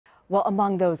Well,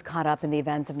 among those caught up in the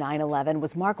events of 9/11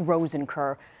 was Mark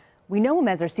Rosenker. We know him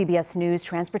as our CBS News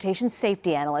transportation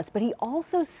safety analyst, but he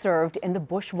also served in the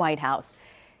Bush White House.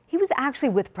 He was actually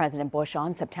with President Bush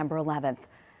on September 11th.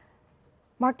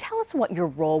 Mark, tell us what your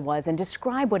role was and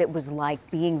describe what it was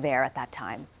like being there at that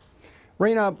time.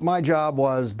 Rena, my job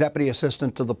was Deputy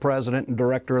Assistant to the President and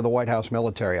Director of the White House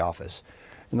Military Office.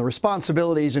 And the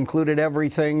responsibilities included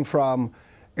everything from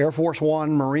Air Force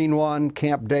One, Marine One,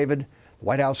 Camp David,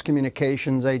 White House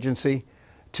Communications Agency,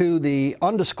 to the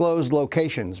undisclosed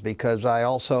locations, because I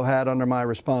also had under my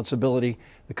responsibility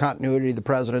the continuity of the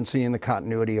presidency and the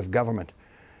continuity of government.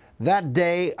 That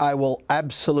day I will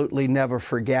absolutely never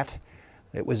forget.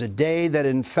 It was a day that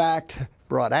in fact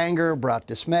brought anger, brought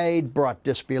dismay, brought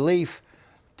disbelief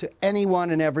to anyone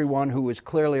and everyone who was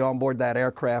clearly on board that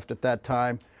aircraft at that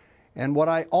time. And what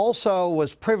I also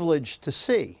was privileged to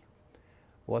see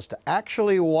was to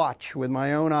actually watch with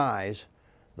my own eyes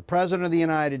the President of the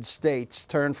United States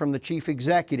turn from the chief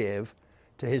executive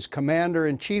to his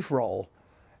commander-in-chief role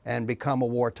and become a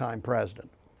wartime president.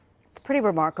 It's pretty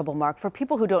remarkable, Mark. For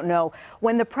people who don't know,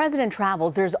 when the president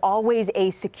travels, there's always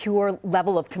a secure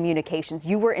level of communications.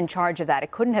 You were in charge of that.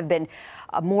 It couldn't have been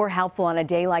more helpful on a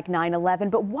day like 9/11.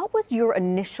 But what was your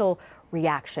initial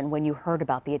reaction when you heard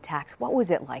about the attacks? What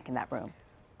was it like in that room?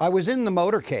 I was in the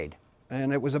motorcade,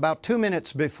 and it was about 2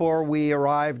 minutes before we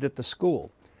arrived at the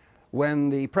school when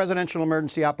the Presidential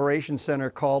Emergency Operations Center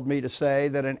called me to say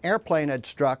that an airplane had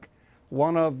struck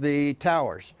one of the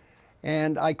towers.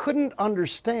 And I couldn't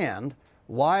understand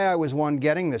why I was one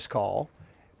getting this call,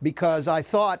 because I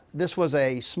thought this was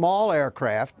a small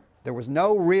aircraft. There was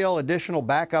no real additional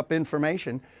backup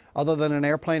information other than an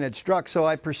airplane had struck. So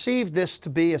I perceived this to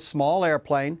be a small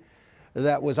airplane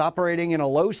that was operating in a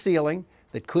low ceiling,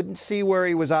 that couldn't see where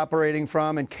he was operating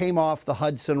from, and came off the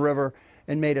Hudson River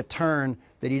and made a turn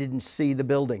that he didn't see the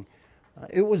building.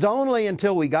 It was only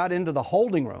until we got into the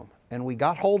holding room and we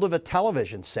got hold of a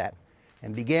television set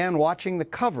and began watching the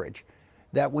coverage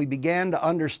that we began to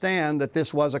understand that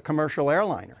this was a commercial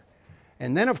airliner.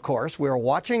 And then, of course, we were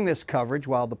watching this coverage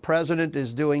while the president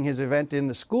is doing his event in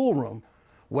the schoolroom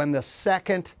when the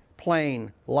second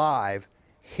plane live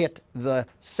hit the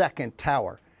second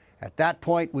tower. At that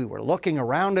point, we were looking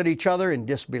around at each other in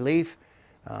disbelief.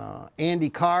 Andy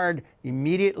Card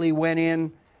immediately went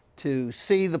in to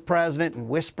see the president and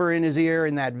whisper in his ear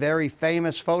in that very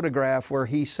famous photograph where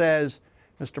he says,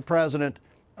 "Mr. President,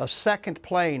 a second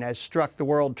plane has struck the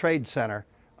World Trade Center.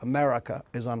 America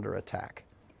is under attack."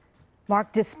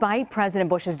 Mark, despite President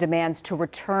Bush's demands to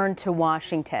return to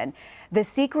Washington, the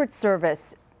Secret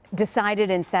Service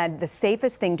decided and said the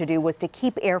safest thing to do was to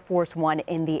keep Air Force One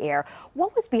in the air.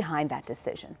 What was behind that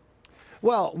decision?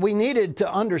 Well, we needed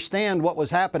to understand what was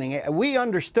happening. We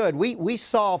understood. We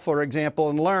saw, for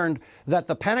example, and learned that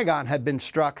the Pentagon had been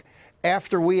struck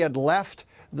after we had left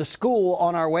the school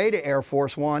on our way to Air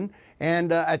Force One.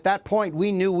 And at that point,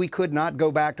 we knew we could not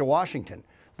go back to Washington.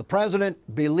 The president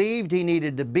believed he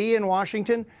needed to be in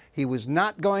Washington. He was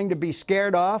not going to be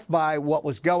scared off by what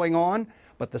was going on.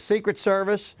 But the Secret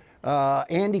Service,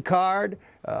 Andy Card,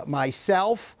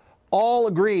 myself, all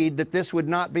agreed that this would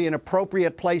not be an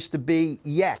appropriate place to be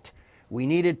yet. We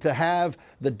needed to have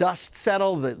the dust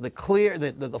settle,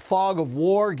 the fog of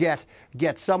war get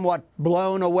somewhat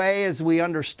blown away as we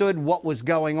understood what was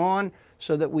going on,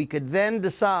 so that we could then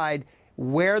decide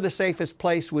where the safest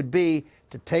place would be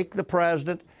to take the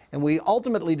president. And we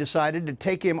ultimately decided to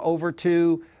take him over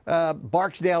to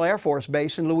Barksdale Air Force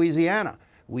Base in Louisiana.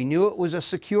 We knew it was a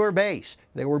secure base.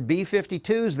 There were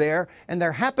B-52s there, and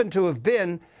there happened to have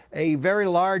been a very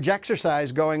large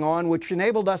exercise going on, which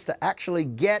enabled us to actually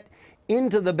get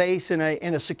into the base in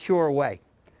a secure way.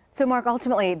 So, Mark,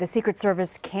 ultimately, the Secret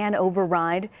Service can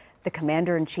override the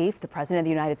commander-in-chief, the President of the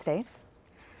United States?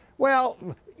 Well,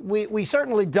 we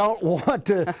certainly don't want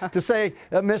to say,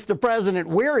 Mr. President,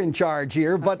 we're in charge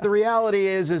here. But the reality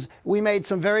is we made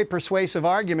some very persuasive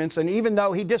arguments. And even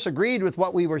though he disagreed with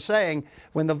what we were saying,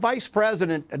 when the vice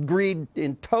president agreed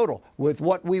in total with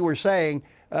what we were saying,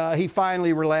 he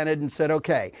finally relented and said,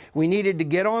 okay, we needed to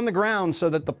get on the ground so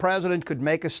that the president could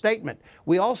make a statement.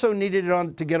 We also needed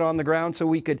to get on the ground so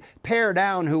we could pare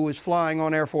down who was flying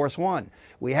on Air Force One.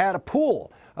 We had a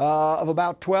pool of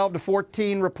about 12 to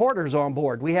 14 reporters on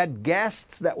board. We had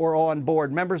guests that were on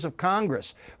board, members of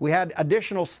Congress. We had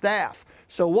additional staff.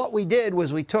 So what we did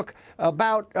was we took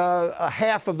about a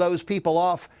half of those people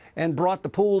off and brought the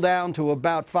pool down to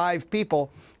about 5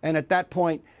 people. And at that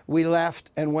point, we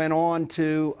left and went on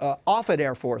to Offutt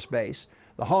Air Force Base.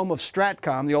 the home of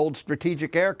STRATCOM, the old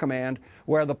Strategic Air Command,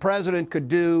 where the president could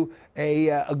do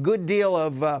a good deal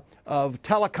of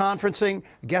teleconferencing,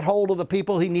 get hold of the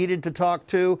people he needed to talk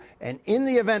to, and in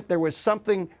the event there was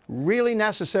something really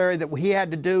necessary that he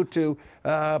had to do to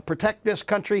protect this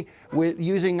country with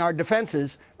using our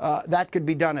defenses, that could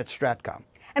be done at STRATCOM.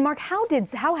 And Mark,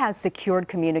 how has secured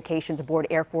communications aboard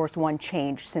Air Force One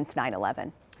changed since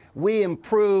 9/11? We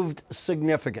improved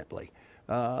significantly.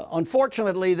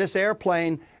 Unfortunately, this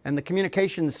airplane and the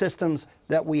communication systems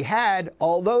that we had,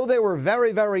 although they were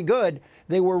very, very good,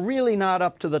 they were really not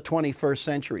up to the 21st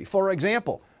century. For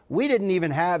example, we didn't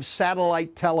even have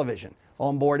satellite television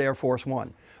on board Air Force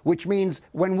One, which means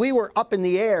when we were up in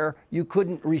the air, you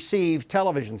couldn't receive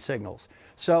television signals.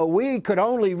 So we could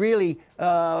only really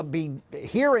be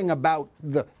hearing about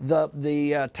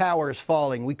the towers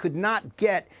falling. We could not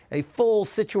get a full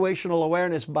situational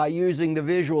awareness by using the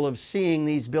visual of seeing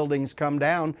these buildings come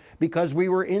down because we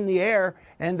were in the air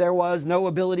and there was no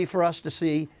ability for us to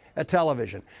see a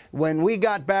television. When we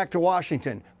got back to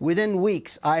Washington, within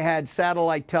weeks, I had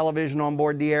satellite television on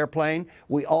board the airplane.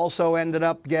 We also ended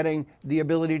up getting the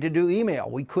ability to do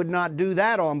email. We could not do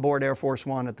that on board Air Force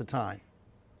One at the time.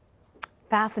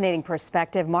 Fascinating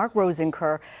perspective. Mark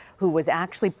Rosenker, who was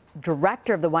actually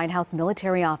director of the White House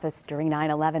Military Office during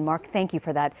 9/11. Mark, thank you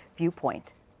for that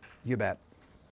viewpoint. You bet.